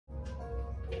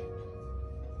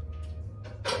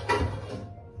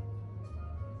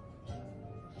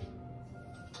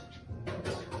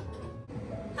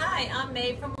Mom,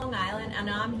 May from Long Island, and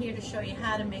I'm here to show you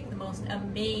how to make the most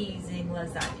amazing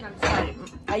lasagna. I'm sorry,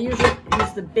 I usually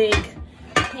use the big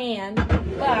pan,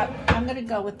 but I'm gonna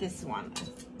go with this one.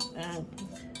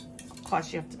 Of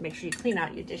course, you have to make sure you clean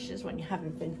out your dishes when you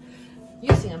haven't been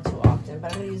using them too often,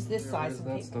 but I'm gonna use this size of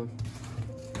paper.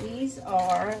 These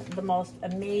are the most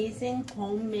amazing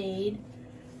homemade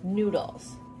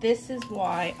noodles. This is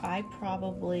why I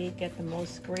probably get the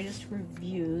greatest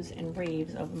reviews and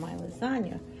raves of my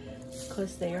lasagna,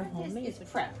 because they are homemade. This is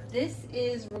prep. This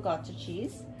is ricotta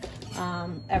cheese.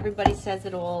 Everybody says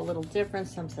it all a little different.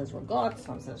 Some says ricotta,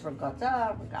 some says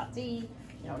ricotta, ricotti.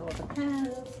 You know, it all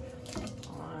depends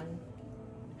on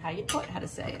how to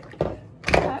say it.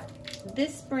 But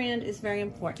this brand is very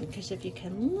important because if you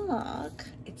can look,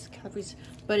 it's calories,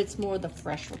 but it's more the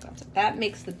fresh ricotta. That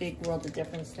makes the big world of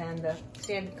difference than the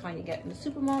standard kind you get in the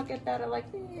supermarket that are like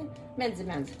men's and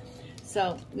men's.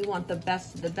 So we want the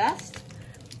best of the best,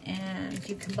 and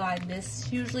you can buy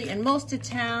this usually in most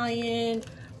Italian,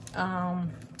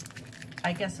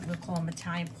 I guess we'll call them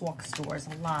Italian pork stores.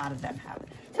 A lot of them have it.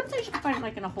 Sometimes you can find it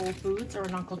like in a Whole Foods or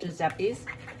an Uncle Giuseppe's.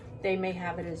 They may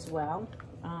have it as well.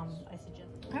 I suggest.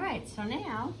 All right, so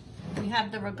now we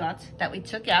have the ricotta that we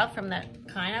took out from that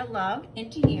kind I love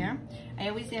into here. I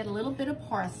always add a little bit of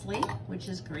parsley, which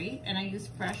is great, and I use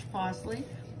fresh parsley.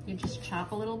 You just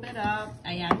chop a little bit up.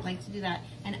 I like to do that.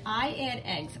 And I add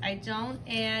eggs. I don't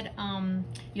add,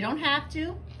 you don't have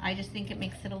to. I just think it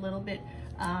makes it a little bit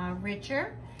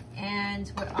richer. And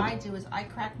what I do is I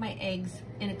crack my eggs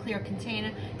in a clear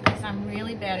container because I'm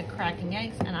really bad at cracking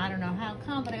eggs, and I don't know how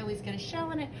come, but I always get a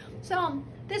shell in it. So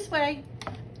this way,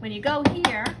 when you go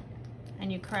here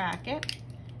and you crack it,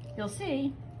 you'll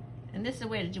see, and this is a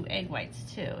way to do egg whites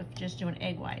too, if you're just doing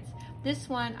egg whites. This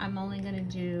one, I'm only gonna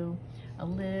do a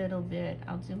little bit.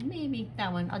 I'll do maybe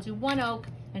that one. I'll do 1 yolk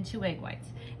and 2 egg whites.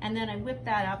 And then I whip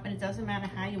that up, and it doesn't matter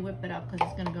how you whip it up because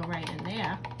it's gonna go right in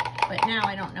there. But now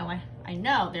I don't know, I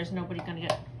know there's nobody gonna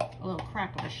get a little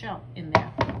crack of a shell in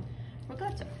there.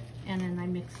 Ricotta. And then I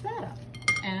mix that up.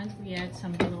 And we add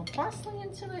some little parsley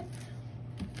into it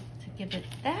to give it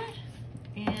that.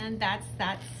 And that's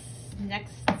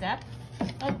next step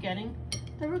of getting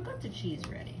the ricotta cheese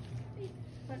ready.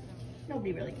 But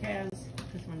nobody really cares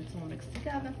because when it's all mixed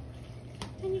together,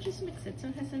 then you just mix it. So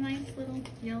it has a nice little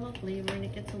yellow flavor and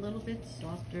it gets a little bit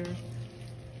softer.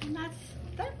 And that's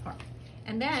that part.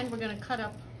 And then we're gonna cut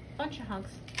up a bunch of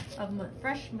hunks of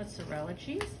fresh mozzarella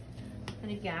cheese.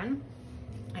 And again,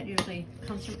 it usually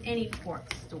comes from any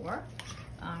pork store.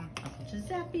 Uncle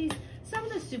Giuseppe's. Some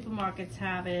of the supermarkets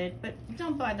have it, but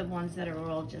don't buy the ones that are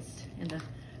all just in the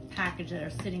package that are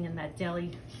sitting in that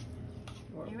deli.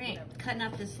 All right, cutting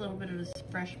up this little bit of this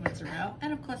fresh mozzarella.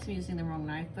 And of course I'm using the wrong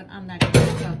knife, but I'm not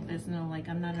gonna cook. There's no,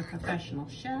 I'm not a professional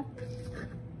chef.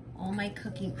 All my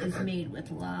cooking is made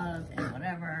with love and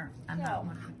whatever.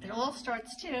 It all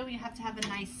starts too, you have to have a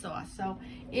nice sauce. So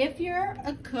if you're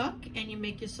a cook and you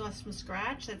make your sauce from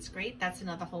scratch, that's great. That's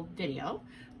another whole video.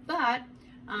 But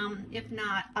if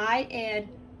not, I add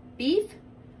beef,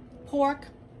 pork,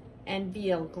 and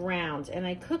veal ground. And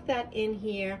I cook that in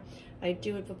here. I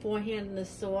do it beforehand in the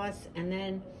sauce. And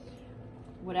then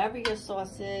whatever your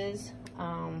sauce is,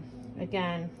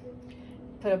 again,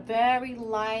 put a very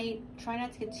light, try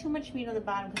not to get too much meat on the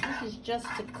bottom because this is just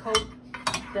to coat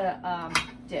the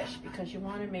dish, because you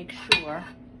want to make sure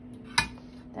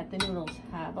that the noodles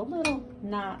have a little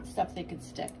stuff they could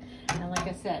stick. And like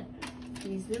I said,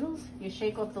 these noodles, you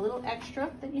shake off the little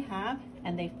extra that you have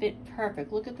and they fit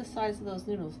perfect. Look at the size of those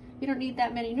noodles. You don't need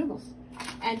that many noodles.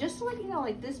 And just to let you know,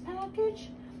 like this package,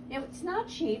 it's not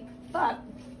cheap, but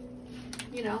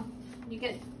you know, you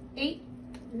get 8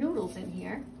 noodles in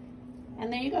here.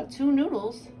 And there you go, 2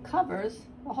 noodles covers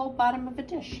the whole bottom of a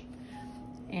dish.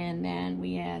 And then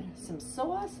we add some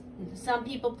sauce. Some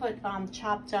people put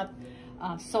chopped up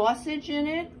sausage in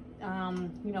it.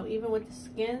 You know, even with the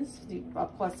skins,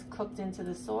 of course, cooked into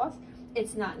the sauce.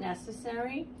 It's not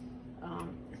necessary.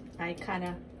 I kind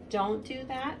of don't do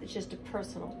that. It's just a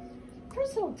personal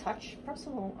touch,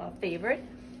 personal favorite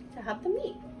to have the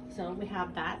meat. So we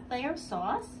have that layer of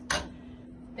sauce.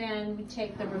 Then we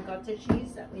take the ricotta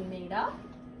cheese that we made up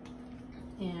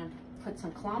and put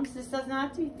some clumps. This does not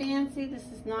have to be fancy. This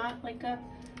is not like a,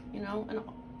 you know,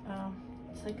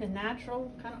 it's like a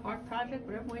natural kind of art project,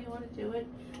 whatever way you want to do it.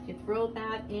 You throw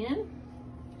that in.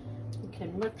 You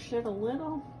can mix it a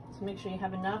little to make sure you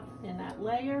have enough in that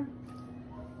layer.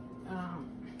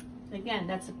 Again,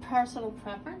 that's a personal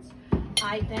preference.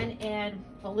 I then add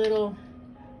a little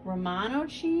Romano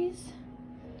cheese.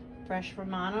 Fresh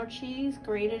Romano cheese,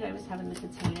 grated. I was having the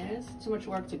containers. Too much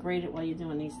work to grate it while you're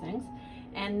doing these things.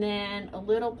 And then a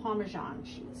little Parmesan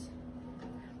cheese.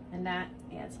 And that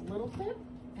adds a little bit.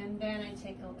 And then I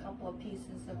take a couple of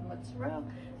pieces of mozzarella.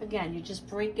 Again, you just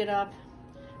break it up.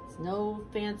 There's no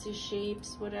fancy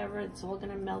shapes, whatever. It's all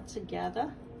gonna melt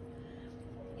together.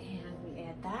 And we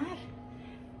add that.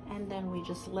 And then we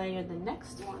just layer the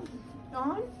next one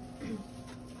on.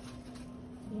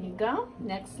 There you go,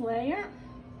 next layer.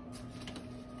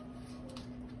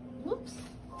 Whoops.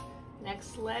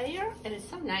 Next layer. And it's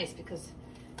so nice because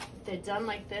they're done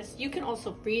like this. You can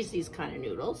also freeze these kind of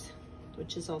noodles,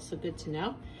 which is also good to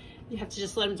know. You have to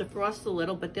just let them defrost a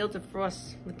little, but they'll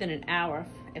defrost within an hour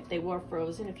if they were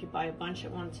frozen, if you buy a bunch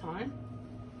at one time.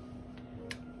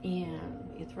 And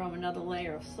you throw another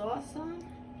layer of sauce on.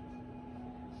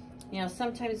 You know,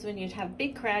 sometimes when you have a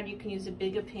big crowd, you can use a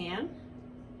bigger pan,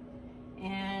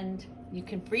 and you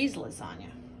can freeze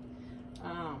lasagna.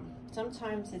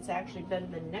 Sometimes it's actually better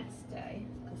the next day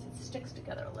because it sticks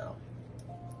together a little.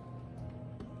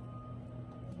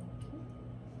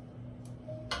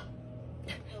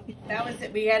 That was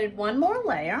it. We added one more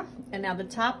layer, and now the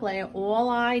top layer, all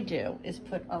I do is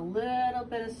put a little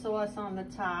bit of sauce on the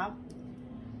top,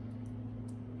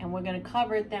 and we're going to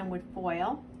cover it then with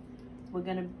foil. We're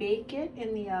going to bake it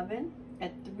in the oven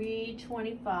at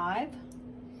 325.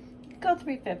 You could go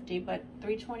 350, but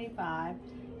 325.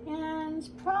 And it's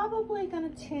probably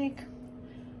going to take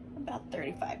about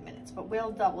 35 minutes, but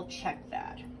we'll double check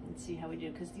that and see how we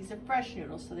do, because these are fresh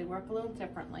noodles, so they work a little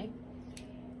differently.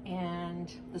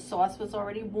 And the sauce was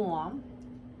already warm,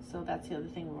 so that's the other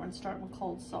thing. We're going to start with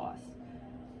cold sauce.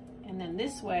 And then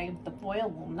this way, the foil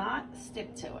will not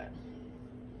stick to it.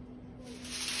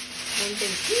 One big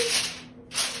piece.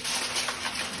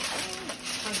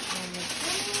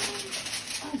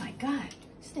 Oh my God,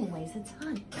 this thing weighs a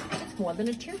ton. It's more than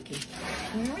a turkey.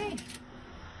 All right.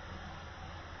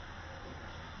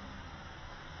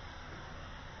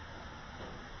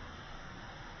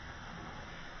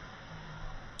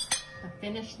 A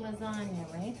finished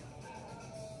lasagna, right?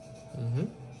 Mm-hmm.